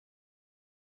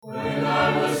When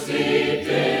I was steeped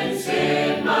in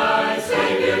sin, my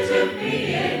Savior took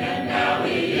me in, and now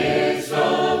He is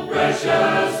so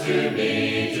precious to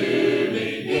me, to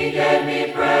me. He gave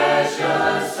me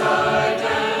precious sight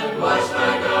and washed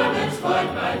my garments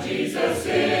white. My Jesus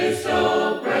is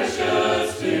so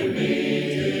precious to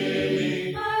me, to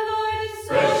me. My Lord is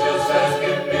so Precious as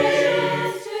can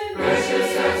be,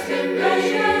 precious as can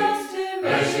be,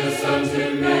 precious unto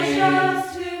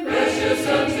me, precious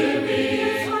unto me.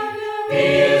 He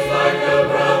is like a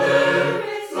brother,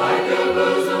 like a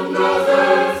bosom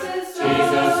brother.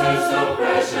 Jesus is so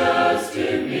precious to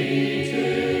me, to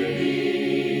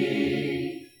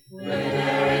me.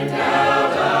 Whene'er in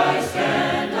doubt I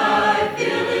stand, I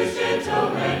feel His gentle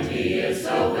hand. He is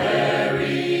so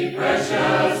very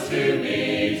precious to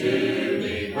me, to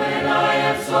me. When I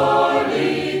am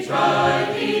sorely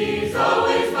tried, He's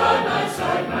always by my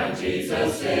side. My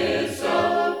Jesus is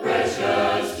so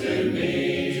precious to me.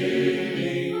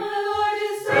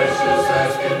 Precious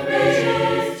as can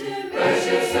be,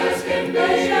 precious as can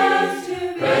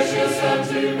be, precious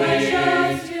unto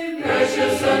me,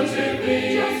 precious unto me.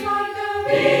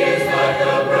 He is like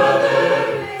a brother,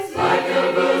 like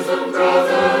a bosom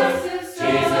brother.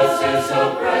 Jesus is so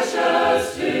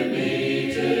precious to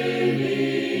me, to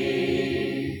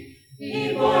me.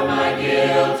 He bore my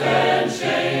guilt and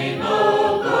shame,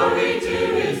 oh glory to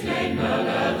His name. None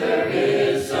other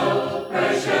is so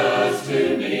precious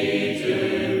to me,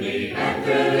 to me. And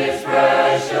through His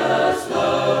precious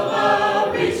love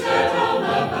I'll reach that home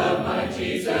above. My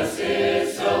Jesus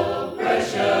is so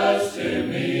precious to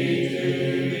me, to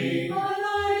me. My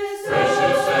Lord is so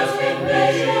Precious as can be,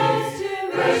 precious to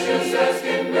me. precious as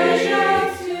can